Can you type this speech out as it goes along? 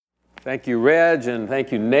Thank you, Reg, and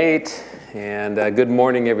thank you, Nate, and good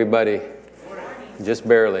morning, everybody. Good morning. Just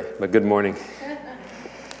barely, but good morning.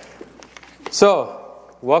 So,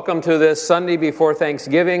 welcome to this Sunday before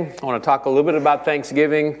Thanksgiving. I want to talk a little bit about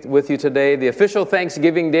Thanksgiving with you today. The official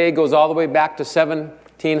Thanksgiving Day goes all the way back to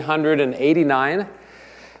 1789,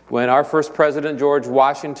 when our first president, George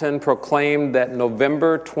Washington, proclaimed that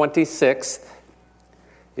November 26th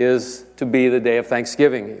is to be the day of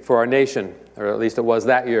Thanksgiving for our nation, or at least it was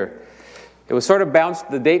that year. It was sort of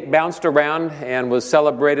the date bounced around and was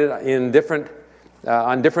celebrated on different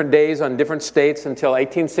days, on different states until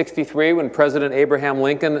 1863, when President Abraham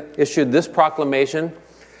Lincoln issued this proclamation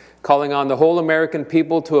calling on the whole American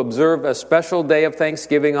people to observe a special day of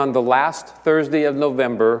Thanksgiving on the last Thursday of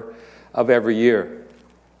November of every year.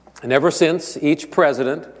 And ever since, each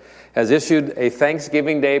president has issued a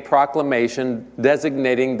Thanksgiving Day proclamation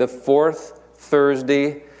designating the fourth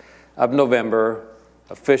Thursday of November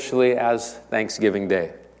officially as Thanksgiving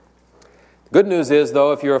Day. The good news is,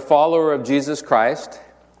 though, if you're a follower of Jesus Christ,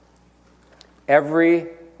 every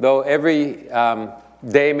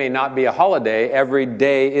day may not be a holiday, every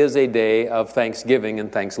day is a day of thanksgiving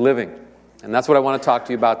and thanks-living. And that's what I want to talk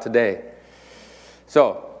to you about today.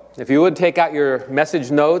 So, if you would take out your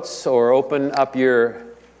message notes or open up your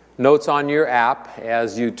notes on your app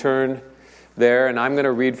as you turn there, and I'm going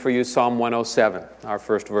to read for you Psalm 107, our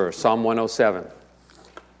first verse, Psalm 107.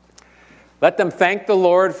 Let them thank the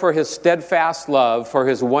Lord for his steadfast love, for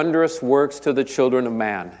his wondrous works to the children of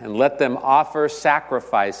man, and let them offer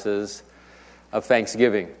sacrifices of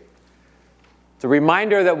thanksgiving. It's a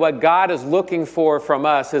reminder that what God is looking for from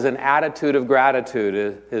us is an attitude of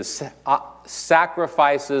gratitude, is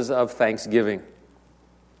sacrifices of thanksgiving.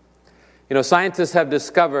 You know, scientists have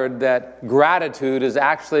discovered that gratitude is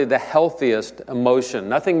actually the healthiest emotion.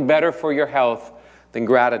 Nothing better for your health than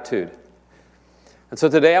gratitude. And so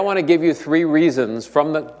today I want to give you 3 reasons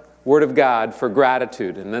from the Word of God for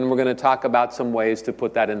gratitude. And then we're going to talk about some ways to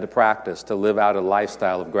put that into practice, to live out a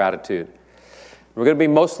lifestyle of gratitude. We're going to be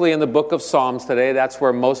mostly in the book of Psalms today. That's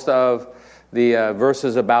where most of the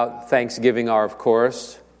verses about Thanksgiving are, of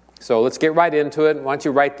course. So let's get right into it. Why don't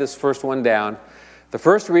you write this first one down? The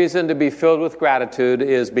first reason to be filled with gratitude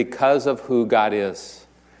is because of who God is,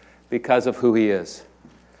 because of who He is.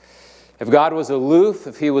 If God was aloof,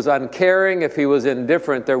 if He was uncaring, if He was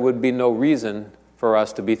indifferent, there would be no reason for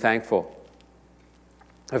us to be thankful.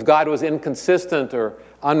 If God was inconsistent or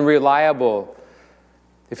unreliable,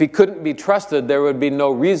 if He couldn't be trusted, there would be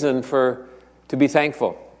no reason to be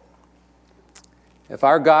thankful. If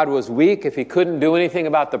our God was weak, if He couldn't do anything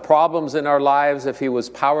about the problems in our lives, if He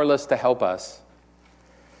was powerless to help us,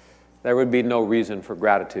 there would be no reason for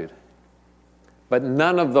gratitude. But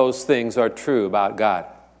none of those things are true about God.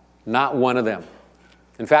 Not one of them.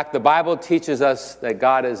 In fact, the Bible teaches us that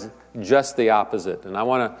God is just the opposite. And I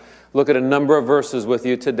want to look at a number of verses with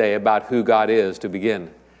you today about who God is to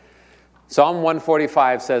begin. Psalm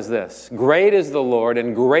 145 says this: Great is the Lord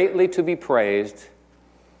and greatly to be praised,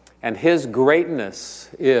 and His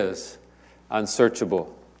greatness is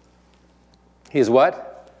unsearchable. He is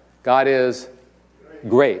what? God is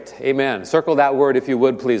great. Amen. Circle that word, if you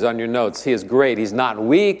would, please, on your notes. He is great. He's not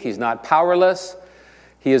weak. He's not powerless.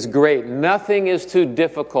 He is great. Nothing is too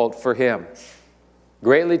difficult for Him.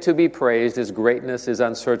 Greatly to be praised. His greatness is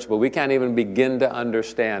unsearchable. We can't even begin to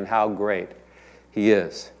understand how great He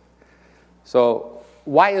is. So,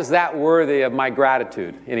 why is that worthy of my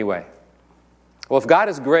gratitude anyway? Well, if God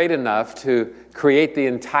is great enough to create the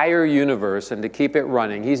entire universe and to keep it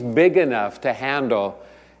running, He's big enough to handle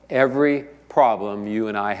every problem you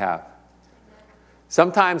and I have.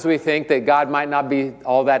 Sometimes we think that God might not be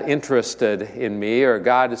all that interested in me, or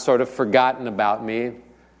God has sort of forgotten about me.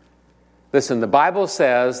 Listen, the Bible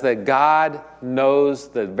says that God knows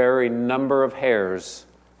the very number of hairs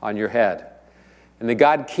on your head, and that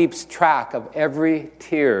God keeps track of every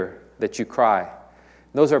tear that you cry. And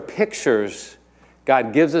those are pictures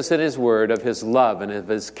God gives us in His Word of His love and of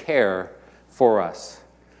His care for us.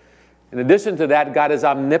 In addition to that, God is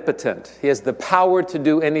omnipotent. He has the power to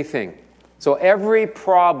do anything. So every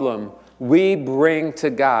problem we bring to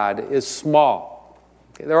God is small.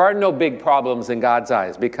 There are no big problems in God's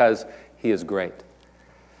eyes because He is great.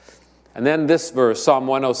 And then this verse, Psalm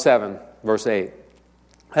 107, verse 8.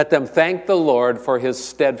 Let them thank the Lord for His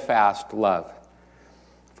steadfast love.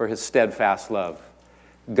 For His steadfast love.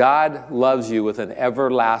 God loves you with an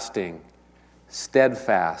everlasting,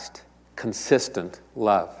 steadfast, consistent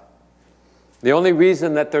love. The only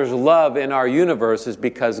reason that there's love in our universe is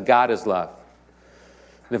because God is love.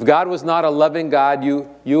 And if God was not a loving God,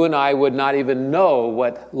 you and I would not even know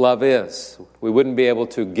what love is. We wouldn't be able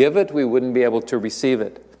to give it. We wouldn't be able to receive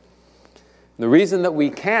it. The reason that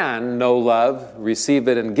we can know love, receive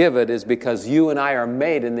it, and give it is because you and I are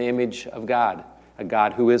made in the image of God, a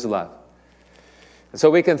God who is love. And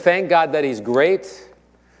so we can thank God that He's great,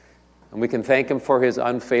 and we can thank Him for His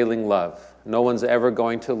unfailing love. No one's ever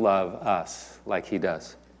going to love us like He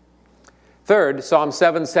does. Third, Psalm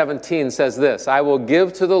 7:17 says this, I will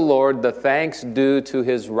give to the Lord the thanks due to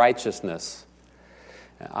His righteousness.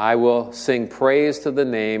 I will sing praise to the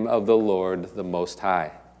name of the Lord the Most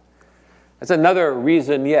High. That's another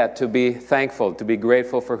reason yet to be thankful, to be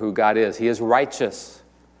grateful for who God is. He is righteous.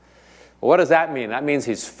 Well, what does that mean? That means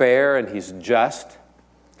He's fair and He's just.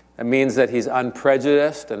 That means that He's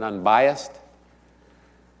unprejudiced and unbiased.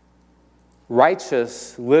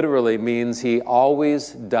 Righteous literally means He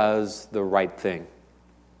always does the right thing.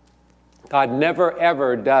 God never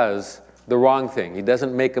ever does the wrong thing. He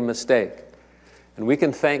doesn't make a mistake. And we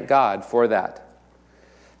can thank God for that.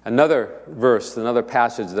 Another verse, another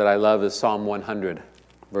passage that I love is Psalm 100,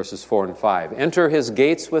 verses 4 and 5. Enter His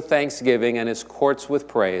gates with thanksgiving and His courts with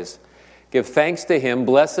praise. Give thanks to Him,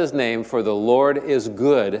 bless His name, for the Lord is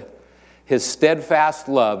good. His steadfast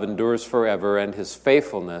love endures forever, and His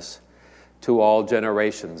faithfulness to all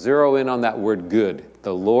generations. Zero in on that word good.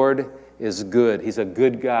 The Lord is good. He's a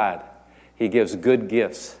good God. He gives good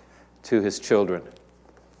gifts to His children.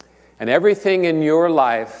 And everything in your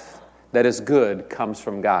life that is good comes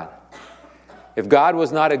from God. If God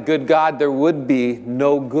was not a good God, there would be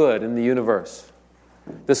no good in the universe.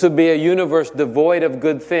 This would be a universe devoid of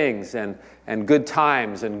good things and good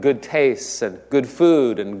times and good tastes and good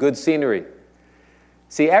food and good scenery.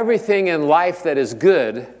 See, everything in life that is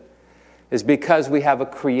good is because we have a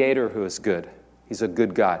Creator who is good. He's a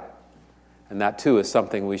good God. And that too is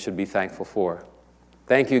something we should be thankful for.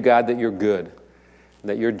 Thank you, God, that you're good,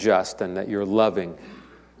 that you're just, and that you're loving,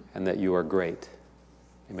 and that you are great.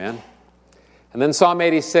 Amen? And then Psalm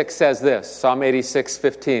 86 says this, Psalm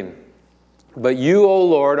 86:15. But you, O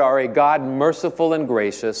Lord, are a God merciful and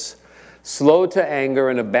gracious, slow to anger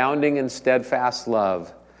and abounding in steadfast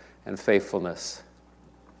love and faithfulness.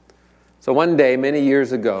 So one day, many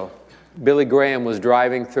years ago, Billy Graham was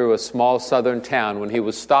driving through a small southern town when he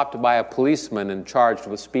was stopped by a policeman and charged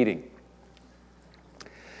with speeding.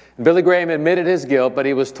 Billy Graham admitted his guilt, but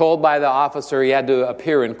he was told by the officer he had to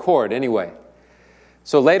appear in court anyway.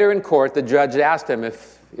 So later in court, the judge asked him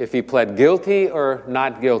if he pled guilty or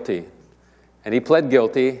not guilty. And he pled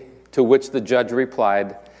guilty, to which the judge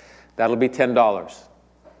replied, that'll be $10.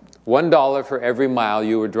 $1 for every mile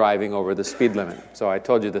you were driving over the speed limit. So I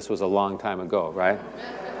told you this was a long time ago, right?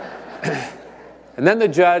 And then the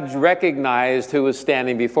judge recognized who was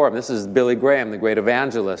standing before him. This is Billy Graham, the great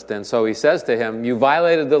evangelist. And so he says to him, you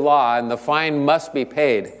violated the law and the fine must be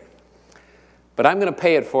paid. But I'm going to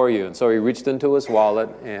pay it for you. And so he reached into his wallet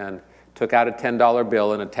and took out a $10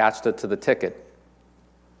 bill and attached it to the ticket.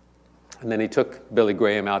 And then he took Billy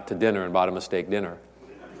Graham out to dinner and bought him a steak dinner.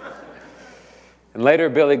 And later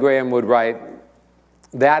Billy Graham would write,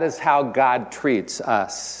 that is how God treats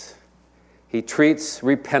us. He treats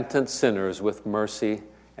repentant sinners with mercy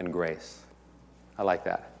and grace. I like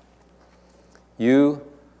that. You,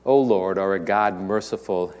 O Lord, are a God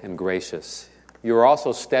merciful and gracious. You are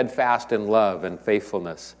also steadfast in love and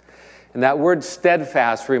faithfulness. And that word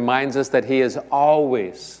steadfast reminds us that He is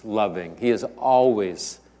always loving. He is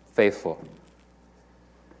always faithful.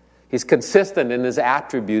 He's consistent in His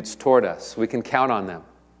attributes toward us. We can count on them.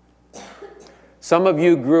 Some of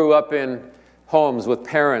you grew up in homes with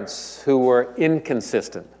parents who were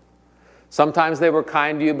inconsistent. Sometimes they were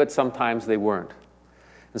kind to you, but sometimes they weren't.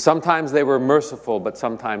 And sometimes they were merciful, but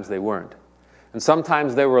sometimes they weren't. And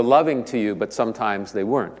sometimes they were loving to you, but sometimes they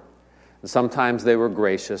weren't. And sometimes they were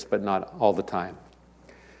gracious, but not all the time.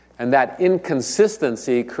 And that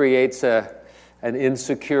inconsistency creates an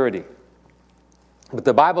insecurity. But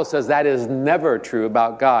the Bible says that is never true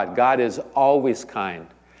about God. God is always kind.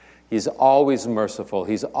 He's always merciful.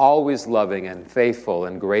 He's always loving and faithful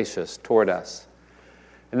and gracious toward us.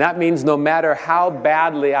 And that means no matter how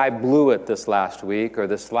badly I blew it this last week or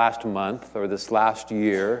this last month or this last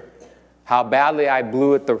year, how badly I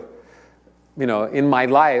blew it in my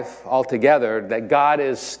life altogether, that God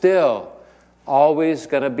is still always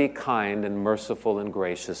going to be kind and merciful and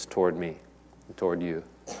gracious toward me and toward you.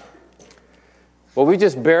 Well, we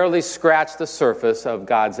just barely scratched the surface of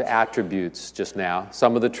God's attributes just now,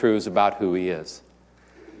 some of the truths about who He is.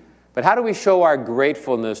 But how do we show our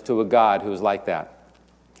gratefulness to a God who is like that?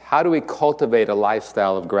 How do we cultivate a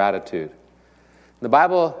lifestyle of gratitude? The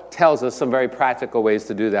Bible tells us some very practical ways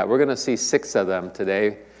to do that. We're going to see 6 of them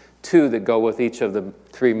today, 2 that go with each of the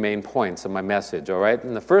 3 main points of my message, all right?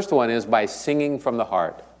 And the first one is by singing from the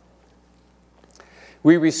heart.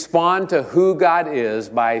 We respond to who God is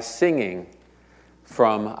by singing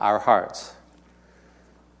from our hearts.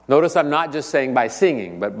 Notice I'm not just saying by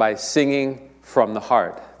singing, but by singing from the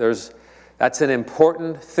heart. That's an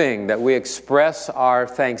important thing, that we express our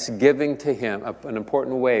thanksgiving to Him, an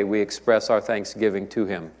important way we express our thanksgiving to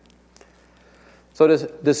Him. So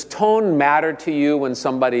does tone matter to you when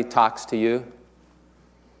somebody talks to you?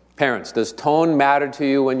 Parents, does tone matter to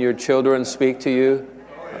you when your children speak to you?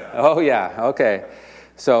 Oh yeah, okay.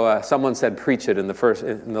 So someone said preach it in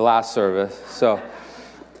the last service. So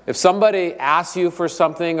if somebody asks you for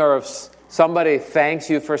something, or if somebody thanks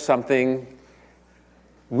you for something,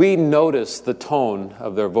 we notice the tone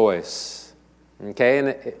of their voice. Okay? And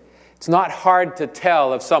it's not hard to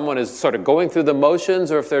tell if someone is sort of going through the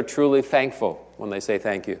motions or if they're truly thankful when they say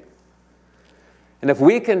thank you. And if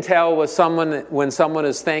we can tell when someone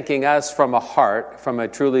is thanking us from a heart, from a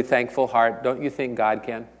truly thankful heart, don't you think God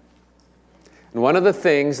can? And one of the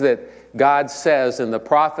things that God says, and the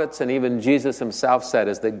prophets and even Jesus Himself said,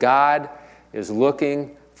 is that God is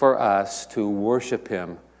looking for us to worship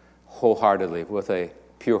Him wholeheartedly with a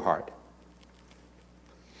pure heart.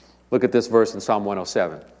 Look at this verse in Psalm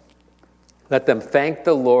 107. Let them thank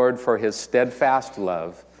the Lord for His steadfast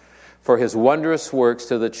love, for His wondrous works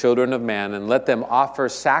to the children of man, and let them offer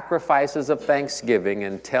sacrifices of thanksgiving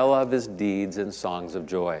and tell of His deeds in songs of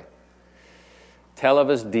joy. Tell of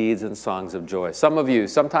His deeds and songs of joy. Some of you,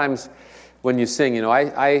 sometimes when you sing,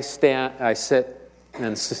 I sit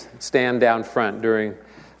and stand down front during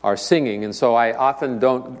our singing, and so I often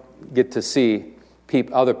don't get to see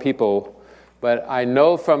other people, but I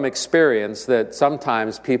know from experience that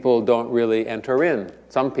sometimes people don't really enter in.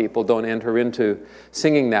 Some people don't enter into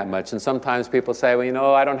singing that much, and sometimes people say,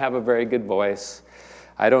 well, I don't have a very good voice.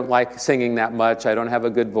 I don't like singing that much. I don't have a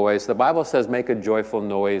good voice. The Bible says make a joyful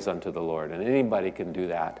noise unto the Lord, and anybody can do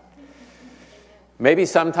that. Maybe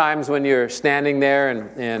sometimes when you're standing there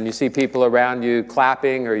and you see people around you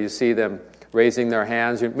clapping, or you see them raising their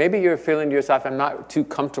hands, maybe you're feeling to yourself, I'm not too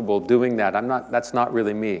comfortable doing that. That's not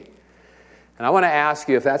really me. And I want to ask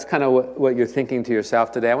you, if that's kind of what you're thinking to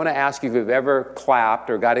yourself today, I want to ask you if you've ever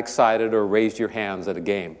clapped or got excited or raised your hands at a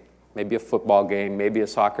game. Maybe a football game, maybe a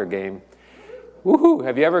soccer game. Woohoo!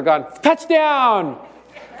 Have you ever gone, touchdown?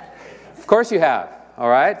 Of course you have, all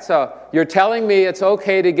right? So you're telling me it's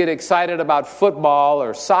okay to get excited about football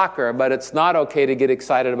or soccer, but it's not okay to get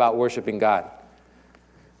excited about worshiping God.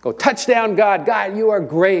 Go, touchdown, God. God, you are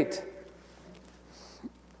great.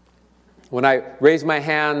 When I raise my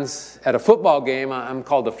hands at a football game, I'm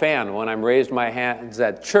called a fan. When I'm raised my hands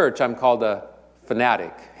at church, I'm called a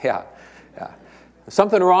fanatic. Yeah. There's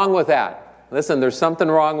something wrong with that. Listen, there's something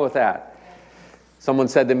wrong with that. Someone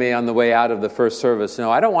said to me on the way out of the first service,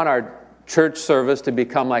 I don't want our church service to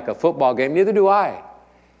become like a football game. Neither do I.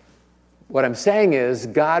 What I'm saying is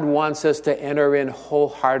God wants us to enter in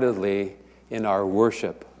wholeheartedly in our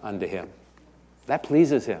worship unto Him. That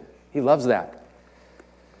pleases Him. He loves that.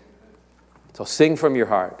 So sing from your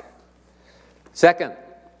heart. Second,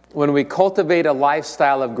 when we cultivate a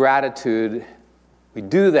lifestyle of gratitude, we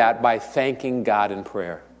do that by thanking God in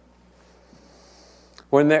prayer.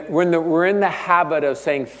 When we're in the habit of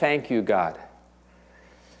saying, thank you, God.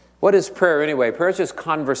 What is prayer anyway? Prayer is just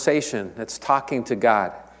conversation. It's talking to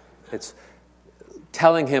God. It's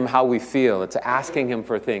telling Him how we feel. It's asking Him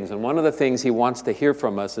for things. And one of the things He wants to hear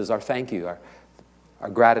from us is our thank you, our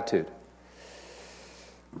gratitude.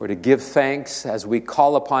 We're to give thanks as we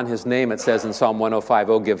call upon His name. It says in Psalm 105,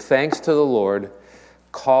 oh, give thanks to the Lord,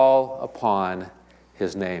 call upon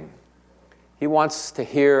His name. He wants to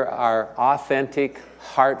hear our authentic,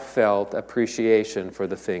 heartfelt appreciation for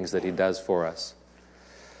the things that He does for us.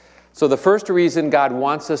 So the first reason God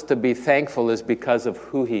wants us to be thankful is because of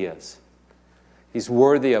who He is. He's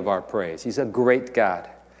worthy of our praise. He's a great God.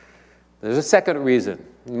 There's a second reason.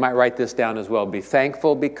 You might write this down as well. Be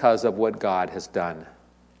thankful because of what God has done.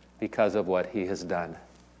 Because of what He has done.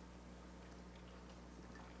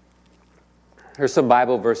 Here's some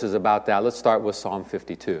Bible verses about that. Let's start with Psalm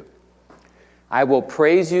 52. I will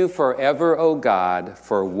praise you forever, O God,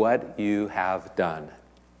 for what you have done.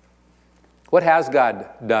 What has God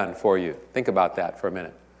done for you? Think about that for a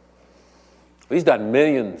minute. He's done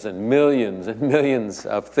millions and millions and millions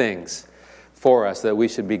of things for us that we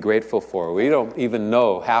should be grateful for. We don't even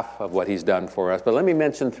know half of what He's done for us, but let me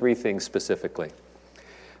mention three things specifically.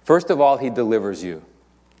 First of all, He delivers you.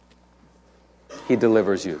 He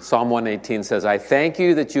delivers you. Psalm 118 says, I thank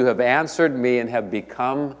you that you have answered me and have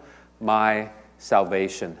become my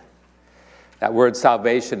salvation. That word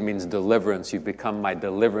salvation means deliverance. You've become my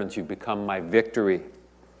deliverance. You've become my victory.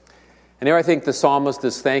 And here I think the psalmist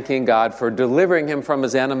is thanking God for delivering him from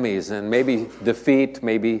his enemies and maybe defeat,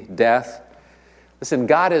 maybe death. Listen,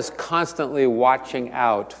 God is constantly watching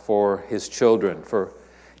out for his children.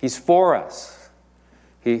 He's for us.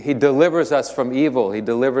 He delivers us from evil. He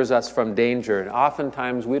delivers us from danger. And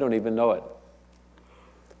oftentimes we don't even know it.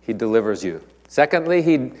 He delivers you. Secondly,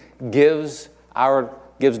 he gives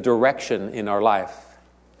direction in our life.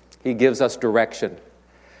 He gives us direction.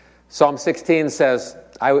 Psalm 16 says,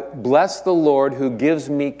 I bless the Lord who gives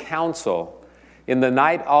me counsel. In the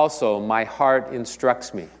night also my heart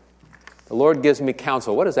instructs me. The Lord gives me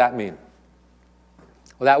counsel. What does that mean?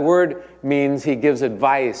 Well, that word means he gives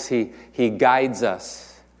advice. He guides us.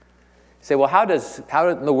 You say, well, how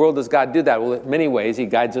in the world does God do that? Well, in many ways, he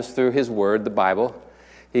guides us through his word, the Bible.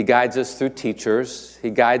 He guides us through teachers.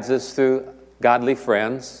 He guides us through godly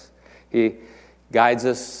friends. He guides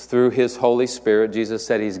us through his Holy Spirit. Jesus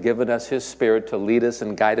said he's given us his Spirit to lead us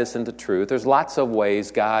and guide us into truth. There's lots of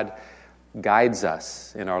ways God guides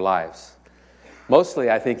us in our lives.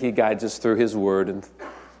 Mostly, I think he guides us through his word,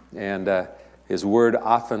 and his word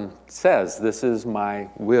often says, this is my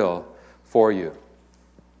will for you.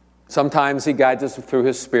 Sometimes he guides us through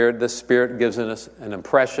his Spirit. The Spirit gives us an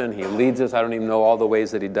impression. He leads us. I don't even know all the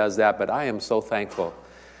ways that he does that, but I am so thankful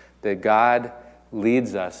that God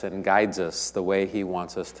leads us and guides us the way he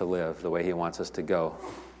wants us to live, the way he wants us to go.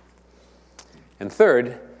 And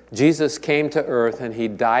third, Jesus came to earth and he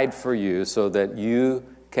died for you so that you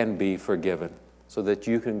can be forgiven, so that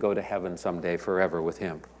you can go to heaven someday forever with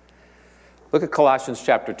him. Look at Colossians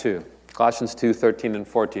chapter 2. Colossians 2, 13 and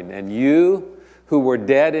 14. And you who were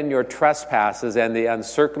dead in your trespasses and the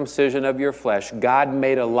uncircumcision of your flesh, God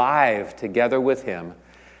made alive together with him,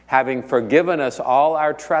 having forgiven us all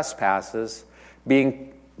our trespasses,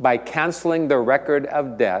 by canceling the record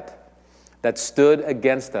of debt that stood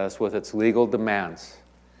against us with its legal demands.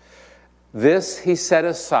 This he set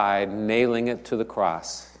aside, nailing it to the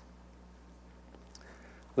cross.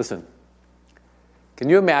 Listen, can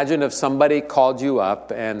you imagine if somebody called you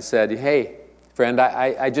up and said, hey, friend,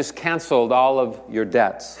 I just canceled all of your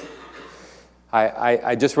debts.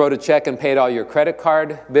 I just wrote a check and paid all your credit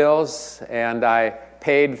card bills, and I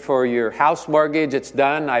paid for your house mortgage. It's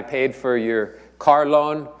done. I paid for your car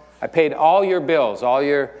loan. I paid all your bills, all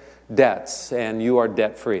your debts, and you are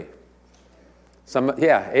debt-free.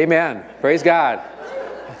 Amen. Praise God.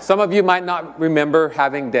 Some of you might not remember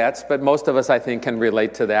having debts, but most of us, I think, can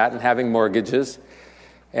relate to that and having mortgages.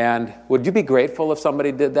 And would you be grateful if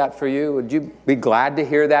somebody did that for you? Would you be glad to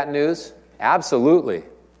hear that news? Absolutely.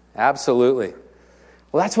 Absolutely.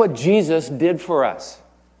 Well, that's what Jesus did for us.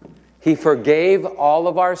 He forgave all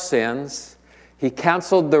of our sins. He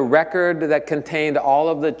canceled the record that contained all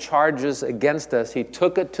of the charges against us. He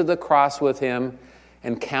took it to the cross with him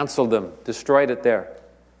and canceled them, destroyed it there.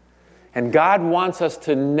 And God wants us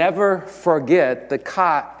to never forget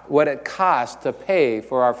what it cost to pay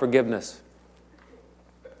for our forgiveness.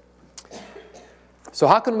 So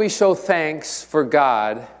how can we show thanks for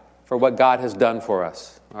God for what God has done for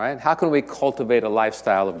us? All right? How can we cultivate a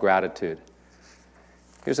lifestyle of gratitude?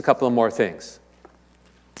 Here's a couple of more things.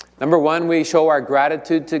 Number one, we show our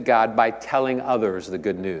gratitude to God by telling others the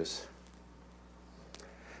good news.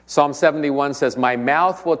 Psalm 71 says, my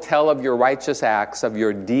mouth will tell of your righteous acts, of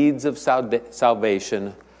your deeds of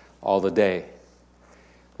salvation all the day.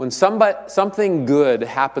 When something good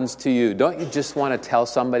happens to you, don't you just want to tell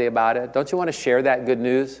somebody about it? Don't you want to share that good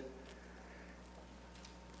news?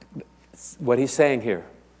 It's what he's saying here.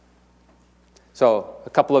 So a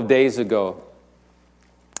couple of days ago,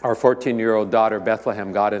 our 14-year-old daughter,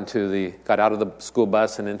 Bethlehem, got out of the school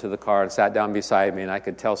bus and into the car and sat down beside me, and I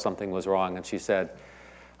could tell something was wrong. And she said,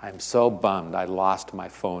 I'm so bummed I lost my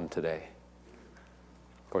phone today.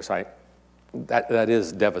 Of course, that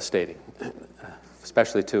is devastating,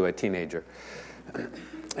 especially to a teenager.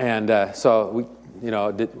 And so,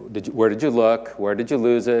 where did you look? Where did you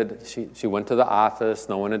lose it? She went to the office.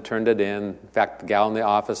 No one had turned it in. In fact, the gal in the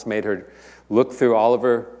office made her look through all of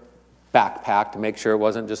her backpack to make sure it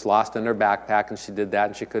wasn't just lost in her backpack, and she did that,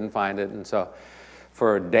 and she couldn't find it. And so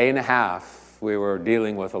for a day and a half, we were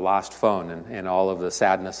dealing with a lost phone and all of the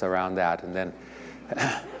sadness around that. And then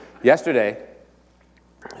yesterday,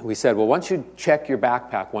 we said, well, why don't you check your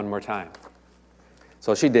backpack one more time?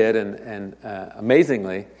 So she did, and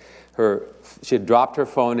amazingly, she had dropped her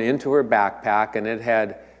phone into her backpack, and it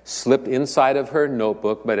had slipped inside of her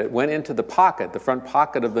notebook, but it went into the front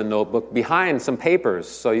pocket of the notebook, behind some papers,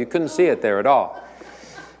 so you couldn't see it there at all.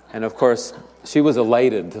 And of course, she was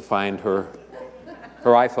elated to find her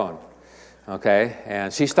iPhone. Okay,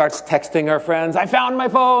 and she starts texting her friends, I found my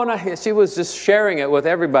phone. She was just sharing it with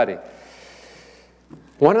everybody.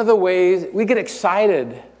 One of the ways we get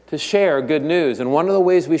excited to share good news, and one of the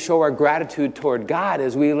ways we show our gratitude toward God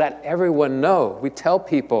is we let everyone know. We tell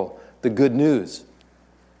people the good news.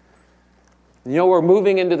 You know, we're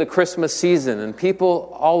moving into the Christmas season, and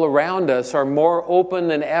people all around us are more open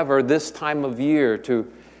than ever this time of year to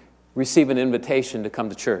receive an invitation to come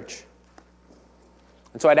to church.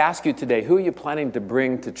 And so I'd ask you today, who are you planning to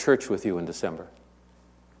bring to church with you in December?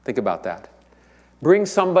 Think about that. Bring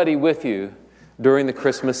somebody with you during the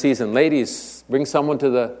Christmas season. Ladies, bring someone to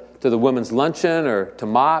the women's luncheon or to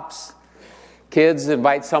MOPS. Kids,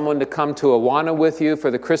 invite someone to come to Awana with you for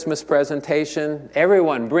the Christmas presentation.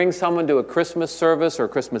 Everyone, bring someone to a Christmas service or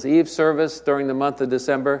Christmas Eve service during the month of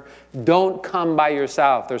December. Don't come by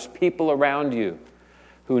yourself. There's people around you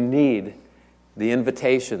who need the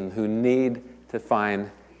invitation, who need to find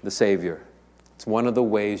the Savior. It's one of the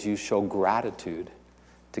ways you show gratitude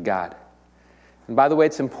to God. And by the way,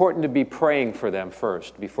 it's important to be praying for them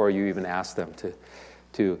first before you even ask them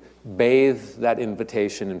to bathe that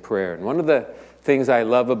invitation in prayer. And one of the things I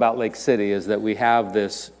love about Lake City is that we have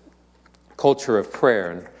this culture of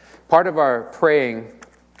prayer. And part of our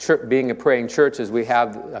being a praying church is we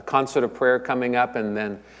have a concert of prayer coming up and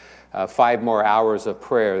then 5 more hours of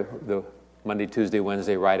prayer, the Monday, Tuesday,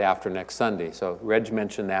 Wednesday, right after next Sunday. So Reg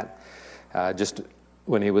mentioned that just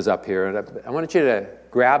when he was up here. And I wanted you to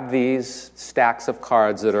grab these stacks of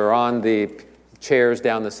cards that are on the chairs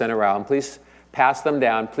down the center aisle, and please pass them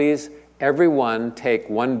down. Please, everyone take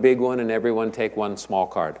one big one and everyone take one small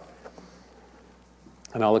card.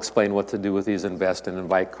 And I'll explain what to do with these invest and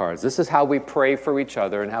invite cards. This is how we pray for each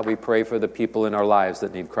other and how we pray for the people in our lives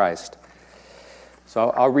that need Christ. So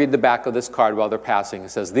I'll read the back of this card while they're passing. It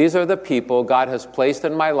says, "These are the people God has placed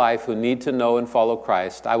in my life who need to know and follow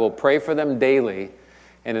Christ. I will pray for them daily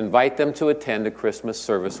and invite them to attend a Christmas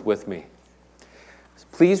service with me."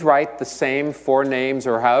 Please write the same 4 names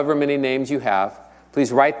or however many names you have.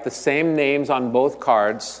 Please write the same names on both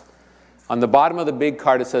cards. On the bottom of the big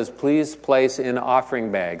card it says, "Please place in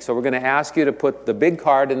offering bag." So we're going to ask you to put the big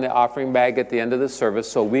card in the offering bag at the end of the service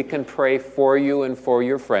so we can pray for you and for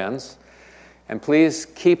your friends. And please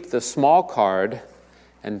keep the small card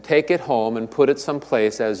and take it home and put it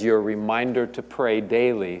someplace as your reminder to pray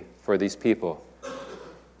daily for these people.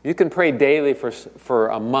 You can pray daily for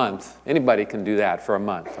a month. Anybody can do that for a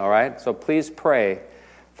month, all right? So please pray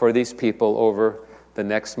for these people over the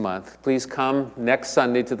next month. Please come next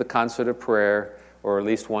Sunday to the concert of prayer, or at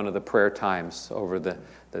least one of the prayer times over the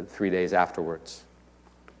 3 days afterwards.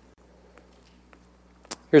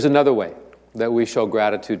 Here's another way that we show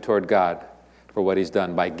gratitude toward God for what He's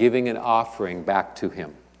done, by giving an offering back to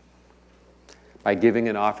Him. By giving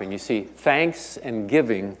an offering. You see, thanks and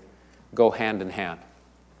giving go hand in hand.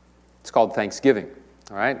 It's called thanksgiving,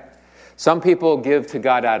 all right? Some people give to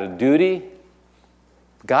God out of duty.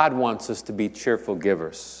 God wants us to be cheerful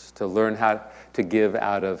givers, to learn how to give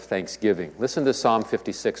out of thanksgiving. Listen to Psalm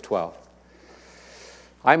 56:12.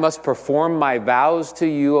 "I must perform my vows to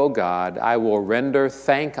you, O God. I will render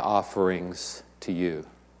thank offerings to you."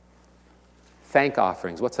 Thank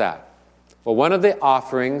offerings, what's that? Well, one of the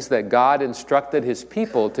offerings that God instructed His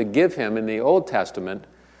people to give Him in the Old Testament,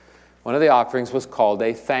 one of the offerings was called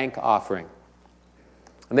a thank offering.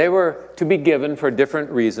 And they were to be given for different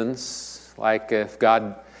reasons, like if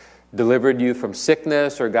God delivered you from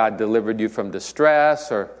sickness or God delivered you from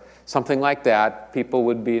distress or something like that, people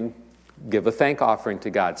would give a thank offering to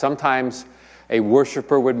God. Sometimes a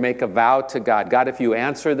worshiper would make a vow to God. God, if you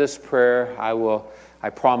answer this prayer, I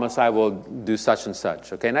promise I will do such and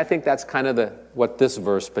such. Okay, and I think that's kind of what this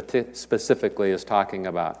verse specifically is talking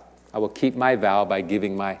about. I will keep my vow by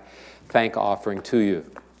giving my thank offering to you.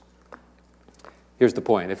 Here's the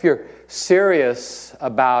point. If you're serious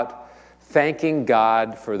about thanking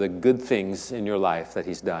God for the good things in your life that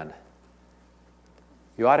He's done,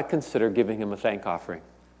 you ought to consider giving Him a thank offering.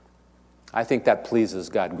 I think that pleases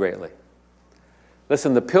God greatly.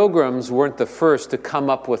 Listen, the Pilgrims weren't the first to come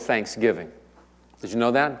up with thanksgiving. Did you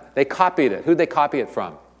know that? They copied it. Who'd they copy it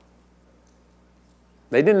from?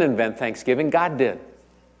 They didn't invent Thanksgiving. God did.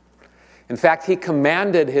 In fact, He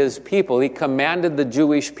commanded His people, He commanded the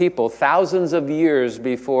Jewish people thousands of years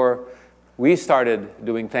before we started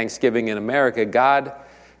doing Thanksgiving in America. God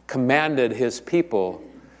commanded His people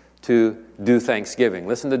to do Thanksgiving.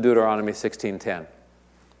 Listen to Deuteronomy 16:10.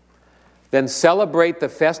 "Then celebrate the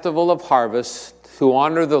festival of harvest to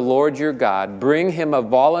honor the Lord your God. Bring Him a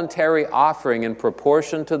voluntary offering in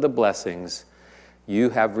proportion to the blessings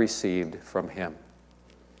you have received from Him."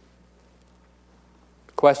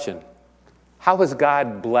 Question: how has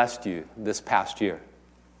God blessed you this past year?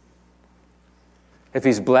 If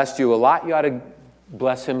He's blessed you a lot, you ought to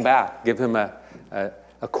bless Him back. Give Him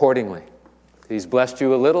a accordingly. If He's blessed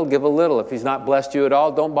you a little, give a little. If He's not blessed you at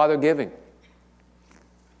all, don't bother giving. It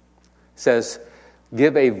says,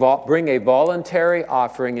 bring a voluntary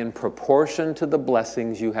offering in proportion to the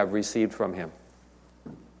blessings you have received from Him.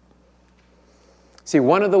 See,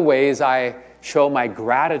 one of the ways I show my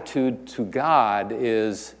gratitude to God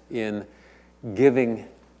is in giving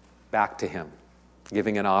back to Him,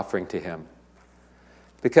 giving an offering to Him.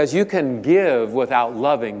 Because you can give without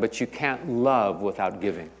loving, but you can't love without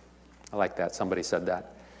giving. I like that. Somebody said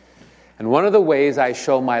that. And one of the ways I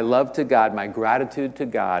show my love to God, my gratitude to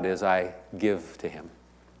God, is I give to Him.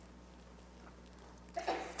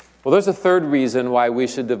 Well, there's a third reason why we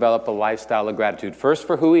should develop a lifestyle of gratitude. First,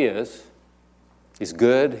 for who He is. He's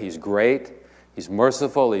good. He's great. He's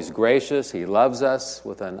merciful. He's gracious. He loves us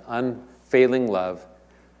with an unfailing love.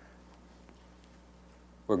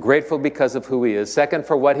 We're grateful because of who He is. Second,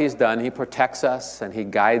 for what He's done. He protects us and He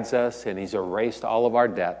guides us and He's erased all of our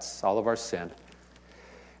debts, all of our sin.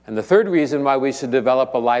 And the third reason why we should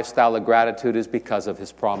develop a lifestyle of gratitude is because of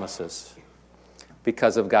His promises.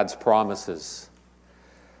 Because of God's promises.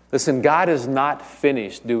 Listen, God is not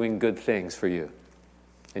finished doing good things for you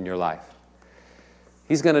in your life.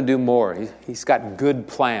 He's going to do more. He's got good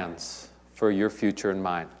plans for your future and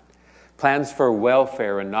mine. Plans for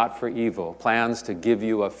welfare and not for evil. Plans to give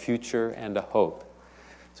you a future and a hope.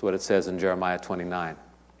 That's what it says in Jeremiah 29.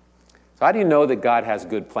 So how do you know that God has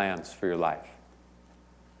good plans for your life?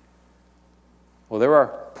 Well, there are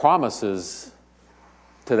promises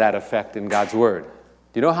to that effect in God's Word.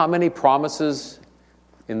 Do you know how many promises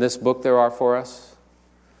in this book there are for us?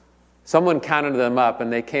 Someone counted them up,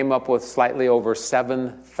 and they came up with slightly over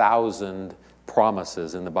 7,000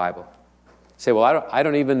 promises in the Bible. You say, well, I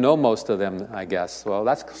don't even know most of them, I guess. Well,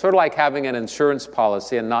 that's sort of like having an insurance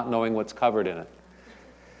policy and not knowing what's covered in it.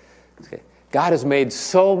 Okay. God has made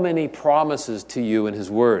so many promises to you in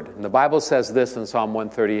His Word. And the Bible says this in Psalm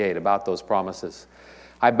 138 about those promises.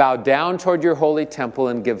 I bow down toward your holy temple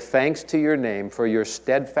and give thanks to your name for your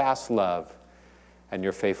steadfast love and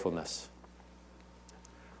your faithfulness.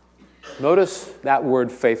 Notice that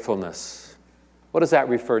word faithfulness. What does that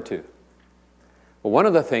refer to? Well, one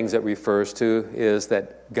of the things it refers to is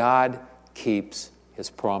that God keeps His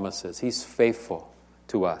promises. He's faithful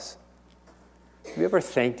to us. Have you ever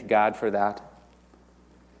thanked God for that?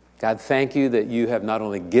 God, thank you that you have not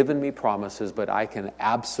only given me promises, but I can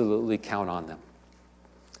absolutely count on them.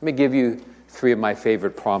 Let me give you 3 of my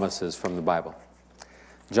favorite promises from the Bible.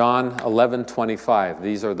 John 11:25,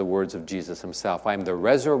 these are the words of Jesus Himself. I am the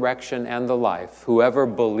resurrection and the life. Whoever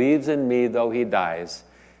believes in me, though he dies,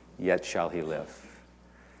 yet shall he live.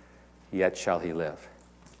 Yet shall he live.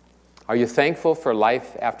 Are you thankful for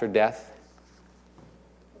life after death?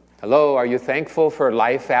 Hello, are you thankful for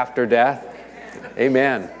life after death?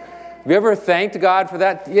 Amen. Have you ever thanked God for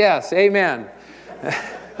that? Yes, amen.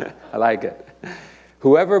 I like it.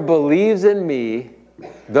 Whoever believes in me,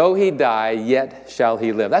 though he die, yet shall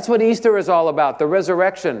he live. That's what Easter is all about, the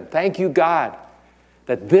resurrection. Thank you, God,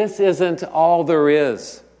 that this isn't all there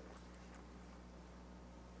is.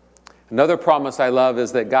 Another promise I love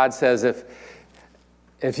is that God says,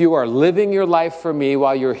 if you are living your life for me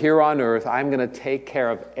while you're here on earth, I'm going to take care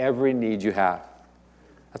of every need you have.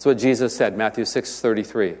 That's what Jesus said, Matthew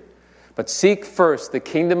 6:33. But seek first the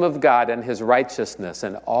kingdom of God and His righteousness,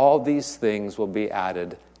 and all these things will be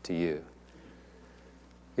added to you.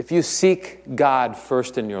 If you seek God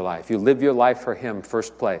first in your life, you live your life for Him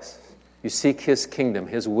first place, you seek His kingdom,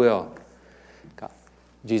 His will,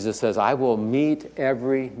 Jesus says, I will meet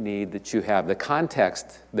every need that you have. The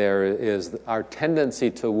context there is our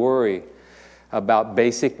tendency to worry about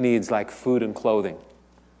basic needs like food and clothing.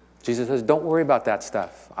 Jesus says, don't worry about that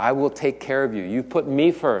stuff. I will take care of you. You put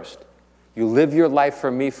me first. You live your life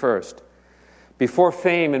for me first. Before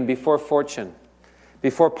fame and before fortune,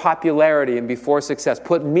 before popularity and before success,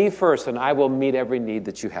 put me first and I will meet every need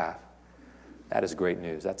that you have. That is great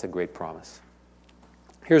news. That's a great promise.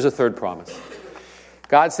 Here's a third promise.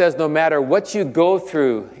 God says, no matter what you go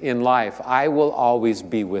through in life, I will always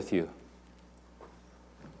be with you.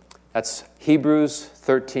 That's Hebrews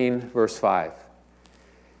 13, verse 5.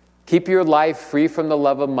 Keep your life free from the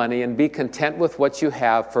love of money and be content with what you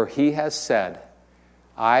have, for He has said,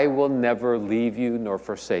 I will never leave you nor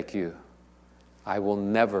forsake you. I will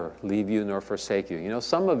never leave you nor forsake you. You know,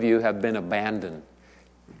 some of you have been abandoned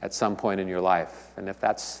at some point in your life, and if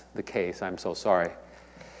that's the case, I'm so sorry.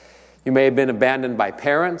 You may have been abandoned by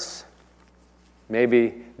parents.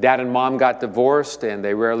 Maybe dad and mom got divorced and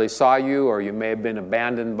they rarely saw you, or you may have been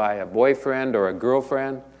abandoned by a boyfriend or a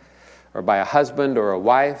girlfriend, or by a husband or a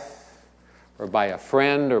wife, or by a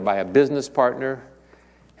friend or by a business partner.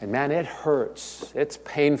 And man, it hurts. It's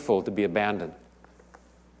painful to be abandoned.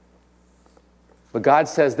 But God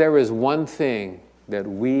says there is one thing that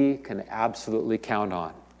we can absolutely count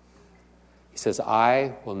on. He says,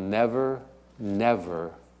 I will never,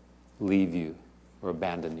 never leave you or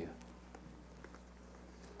abandon you.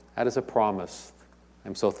 That is a promise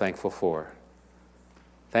I'm so thankful for.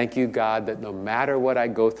 Thank you, God, that no matter what I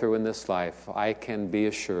go through in this life, I can be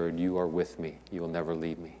assured you are with me. You will never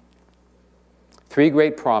leave me. 3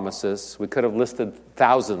 great promises. We could have listed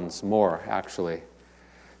thousands more, actually.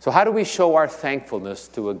 So how do we show our thankfulness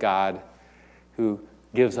to a God who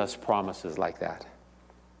gives us promises like that?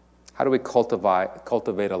 How do we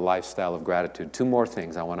cultivate a lifestyle of gratitude? 2 more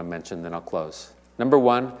things I want to mention, then I'll close. Number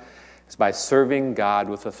 1 is by serving God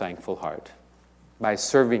with a thankful heart, by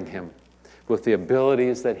serving Him with the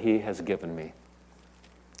abilities that He has given me.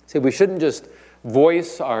 See, we shouldn't just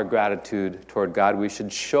voice our gratitude toward God, we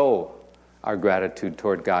should show our gratitude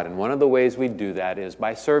toward God. And one of the ways we do that is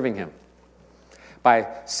by serving Him, by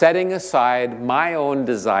setting aside my own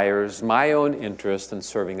desires, my own interests, and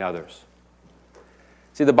serving others.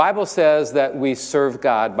 See, the Bible says that we serve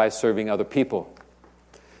God by serving other people.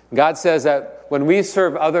 God says that when we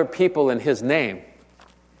serve other people in His name,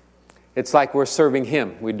 it's like we're serving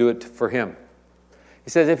Him. We do it for Him. He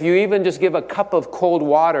says, if you even just give a cup of cold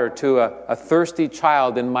water to a thirsty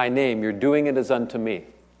child in my name, you're doing it as unto me.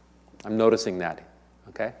 I'm noticing that,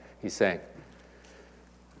 okay? He's saying.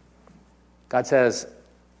 God says,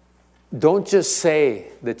 don't just say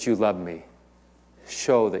that you love me.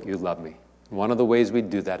 Show that you love me. And one of the ways we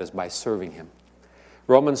do that is by serving Him.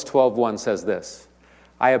 Romans 12:1 says this,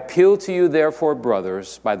 I appeal to you, therefore,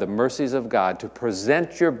 brothers, by the mercies of God, to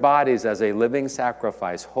present your bodies as a living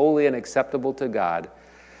sacrifice, holy and acceptable to God,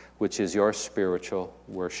 which is your spiritual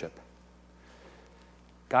worship.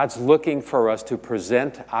 God's looking for us to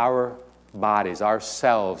present our bodies,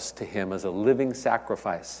 ourselves, to Him as a living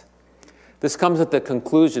sacrifice. This comes at the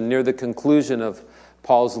conclusion, near the conclusion of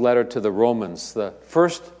Paul's letter to the Romans. The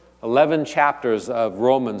first 11 chapters of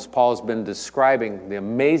Romans, Paul's been describing the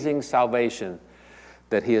amazing salvation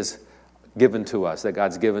that He has given to us, that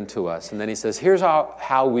God's given to us. And then he says, here's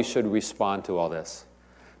how we should respond to all this.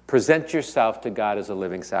 Present yourself to God as a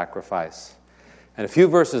living sacrifice. And a few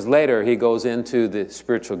verses later, he goes into the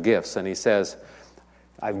spiritual gifts, and he says,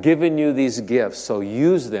 I've given you these gifts, so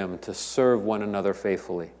use them to serve one another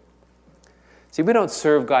faithfully. See, we don't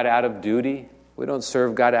serve God out of duty. We don't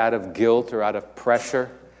serve God out of guilt or out of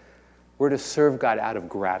pressure. We're to serve God out of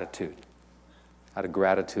gratitude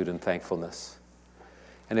and thankfulness.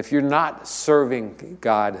 And if you're not serving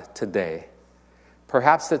God today,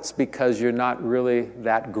 perhaps that's because you're not really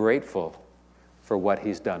that grateful for what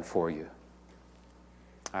He's done for you.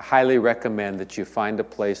 I highly recommend that you find a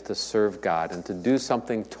place to serve God and to do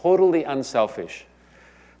something totally unselfish,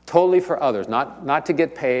 totally for others, not to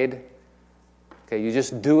get paid. Okay, you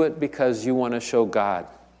just do it because you want to show God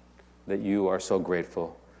that you are so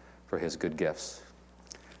grateful for His good gifts.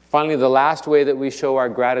 Finally, the last way that we show our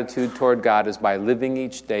gratitude toward God is by living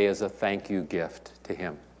each day as a thank you gift to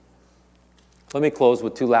Him. Let me close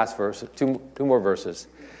with two more verses.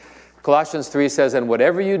 Colossians 3 says, and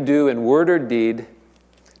whatever you do in word or deed,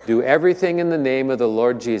 do everything in the name of the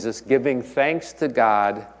Lord Jesus, giving thanks to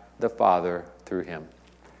God the Father through Him.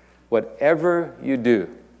 Whatever you do.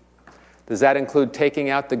 Does that include taking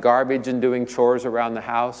out the garbage and doing chores around the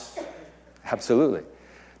house? Absolutely.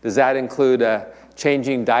 Does that include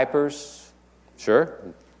changing diapers? Sure.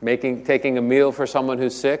 Taking a meal for someone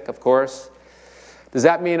who's sick? Of course. Does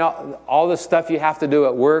that mean all the stuff you have to do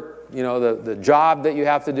at work, you know, the job that you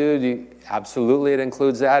have to do? Absolutely, it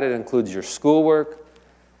includes that. It includes your schoolwork.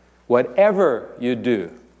 Whatever you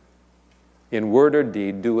do, in word or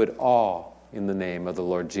deed, do it all in the name of the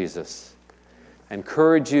Lord Jesus. I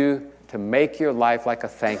encourage you to make your life like a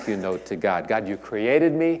thank you note to God. God, you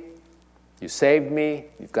created me. You saved me.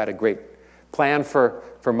 You've got a great plan for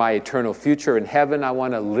my eternal future in heaven. I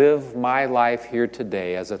want to live my life here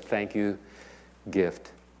today as a thank you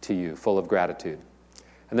gift to you, full of gratitude.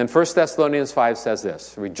 And then 1 Thessalonians 5 says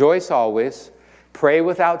this, rejoice always, pray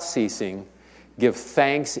without ceasing, give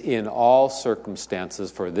thanks in all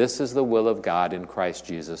circumstances, for this is the will of God in Christ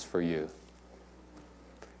Jesus for you.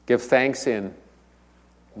 Give thanks in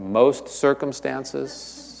most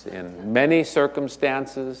circumstances, in many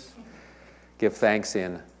circumstances. Give thanks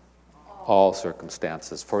in all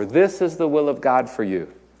circumstances, for this is the will of God for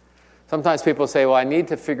you. Sometimes people say, well, I need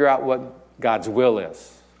to figure out what God's will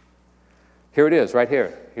is. Here it is, right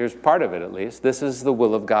here. Here's part of it, at least. This is the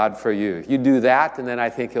will of God for you. You do that, and then I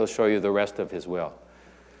think He'll show you the rest of His will.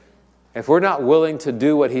 If we're not willing to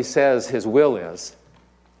do what He says His will is,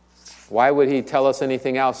 Why would he tell us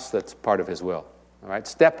anything else that's part of his will? All right,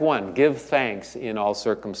 step 1, give thanks in all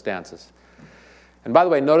circumstances. And by the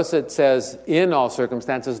way, notice it says in all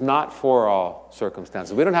circumstances, not for all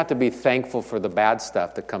circumstances. We don't have to be thankful for the bad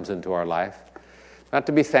stuff that comes into our life. Not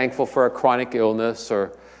to be thankful for a chronic illness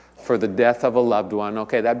or for the death of a loved one.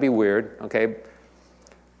 Okay, that'd be weird. Okay,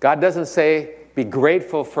 God doesn't say be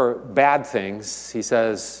grateful for bad things. He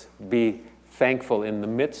says be thankful in the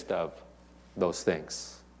midst of those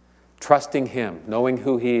things. Trusting him, knowing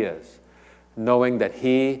who he is, knowing that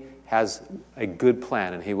he has a good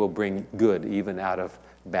plan and he will bring good even out of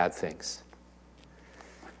bad things.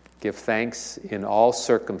 Give thanks in all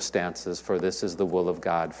circumstances, for this is the will of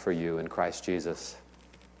God for you in Christ Jesus.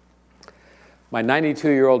 My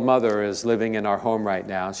 92-year-old mother is living in our home right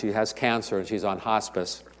now. She has cancer and she's on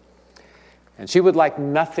hospice. And she would like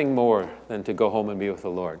nothing more than to go home and be with the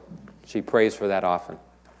Lord. She prays for that often.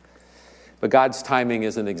 But God's timing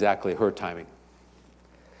isn't exactly her timing.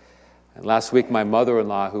 And last week, my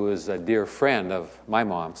mother-in-law, who is a dear friend of my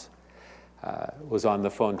mom's, was on the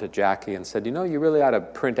phone to Jackie and said, you really ought to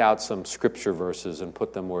print out some scripture verses and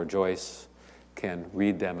put them where Joyce can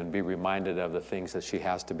read them and be reminded of the things that she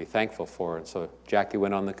has to be thankful for. And so Jackie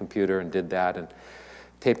went on the computer and did that and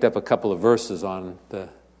taped up a couple of verses on the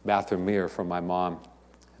bathroom mirror for my mom.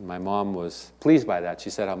 And my mom was pleased by that. She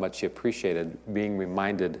said how much she appreciated being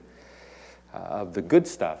reminded of the good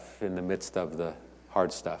stuff in the midst of the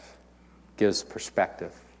hard stuff. Gives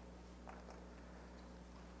perspective.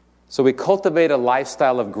 So we cultivate a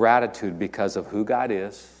lifestyle of gratitude because of who God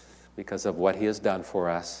is, because of what he has done for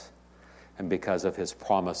us, and because of his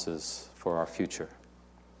promises for our future.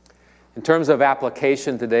 In terms of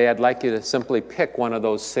application today, I'd like you to simply pick one of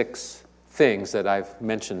those 6 things that I've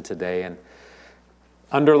mentioned today and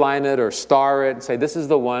underline it or star it and say, this is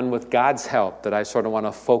the one with God's help that I sort of want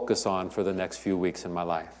to focus on for the next few weeks in my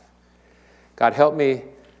life. God, help me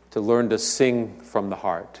to learn to sing from the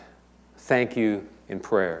heart. Thank you in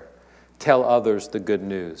prayer. Tell others the good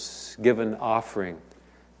news. Give an offering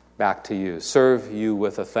back to you. Serve you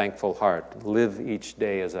with a thankful heart. Live each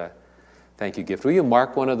day as a thank you gift. Will you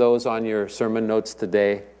mark one of those on your sermon notes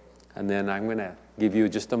today? And then I'm going to give you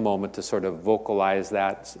just a moment to sort of vocalize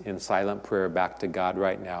that in silent prayer back to God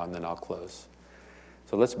right now, and then I'll close.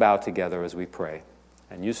 So let's bow together as we pray.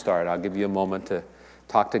 And you start. I'll give you a moment to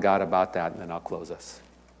talk to God about that, and then I'll close us.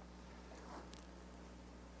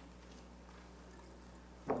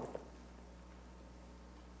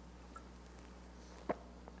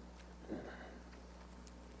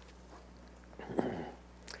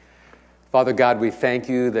 Father God, we thank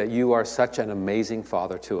you that you are such an amazing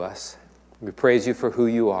Father to us. We praise you for who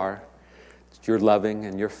you are. You're loving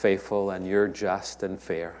and you're faithful and you're just and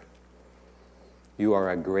fair. You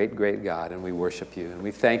are a great, great God, and we worship you. And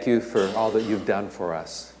we thank you for all that you've done for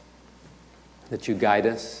us, that you guide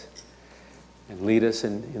us and lead us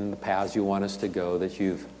in the paths you want us to go, that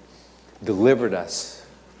you've delivered us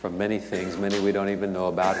from many things, many we don't even know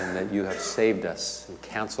about, and that you have saved us and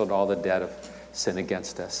canceled all the debt of sin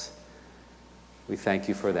against us. We thank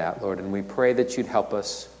you for that, Lord, and we pray that you'd help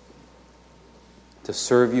us to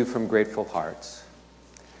serve you from grateful hearts,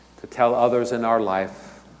 to tell others in our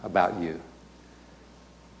life about you,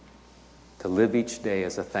 to live each day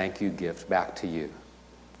as a thank you gift back to you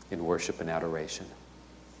in worship and adoration.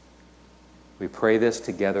 We pray this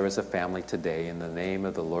together as a family today in the name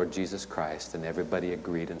of the Lord Jesus Christ, and everybody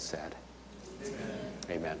agreed and said, Amen.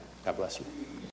 Amen. God bless you.